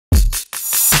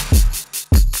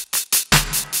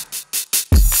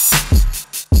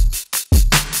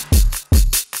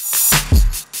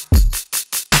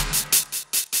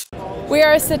We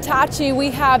are Satechi.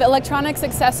 We have electronics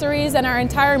accessories, and our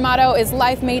entire motto is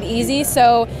life made easy.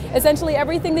 So essentially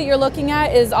everything that you're looking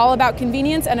at is all about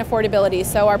convenience and affordability.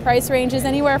 So our price range is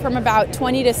anywhere from about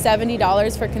 $20 to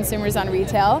 $70 for consumers on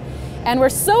retail. And we're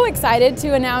so excited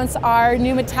to announce our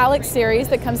new metallic series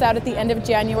that comes out at the end of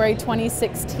January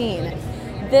 2016.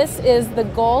 This is the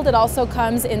gold. It also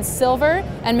comes in silver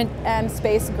and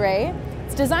space gray.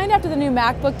 It's designed after the new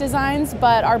MacBook designs,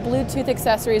 but our Bluetooth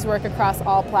accessories work across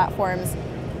all platforms.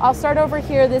 I'll start over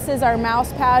here. This is our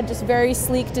mouse pad, just very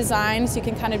sleek design, so you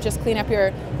can kind of just clean up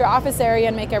your office area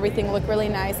and make everything look really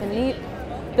nice and neat.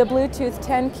 The Bluetooth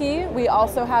 10 key. We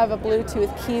also have a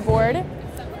Bluetooth keyboard.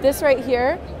 This right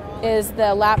here is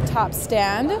the laptop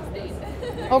stand.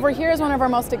 Over here is one of our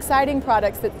most exciting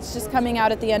products that's just coming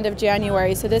out at the end of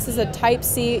January. So this is a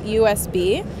Type-C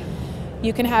USB.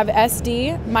 You can have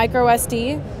SD, micro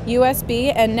SD,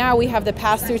 USB, and now we have the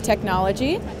pass-through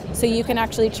technology, so you can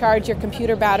actually charge your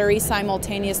computer battery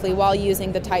simultaneously while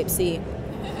using the Type-C.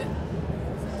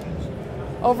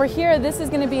 Over here, this is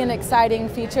going to be an exciting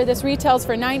feature. This retails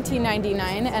for $19.99,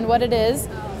 and what it is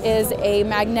a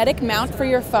magnetic mount for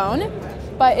your phone,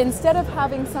 but instead of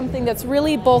having something that's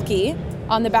really bulky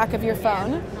on the back of your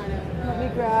phone, let me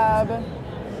grab,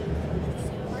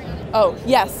 oh,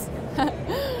 yes.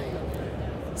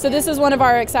 So this is one of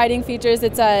our exciting features.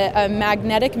 It's a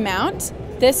magnetic mount.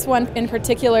 This one in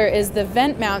particular is the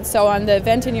vent mount. So on the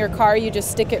vent in your car, you just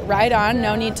stick it right on,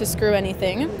 no need to screw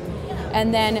anything.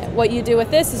 And then what you do with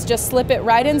this is just slip it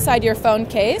right inside your phone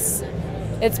case.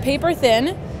 It's paper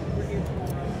thin.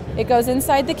 It goes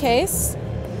inside the case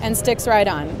and sticks right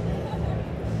on.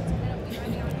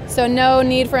 So no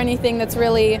need for anything that's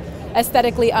really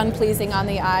aesthetically unpleasing on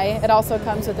the eye. It also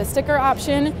comes with a sticker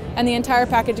option, and the entire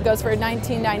package goes for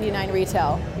 $19.99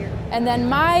 retail. And then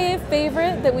my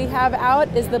favorite that we have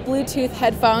out is the Bluetooth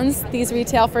headphones. These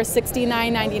retail for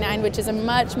 $69.99, which is a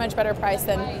much, much better price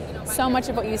than so much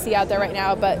of what you see out there right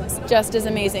now, but just as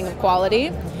amazing of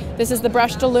quality. This is the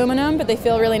brushed aluminum, but they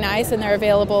feel really nice, and they're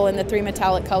available in the 3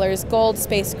 metallic colors: gold,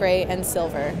 space gray, and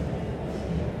silver.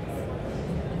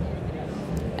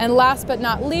 And last but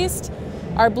not least,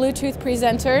 our Bluetooth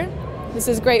presenter. This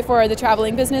is great for the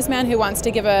traveling businessman who wants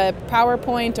to give a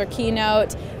PowerPoint or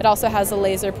keynote. It also has a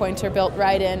laser pointer built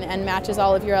right in and matches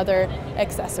all of your other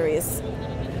accessories.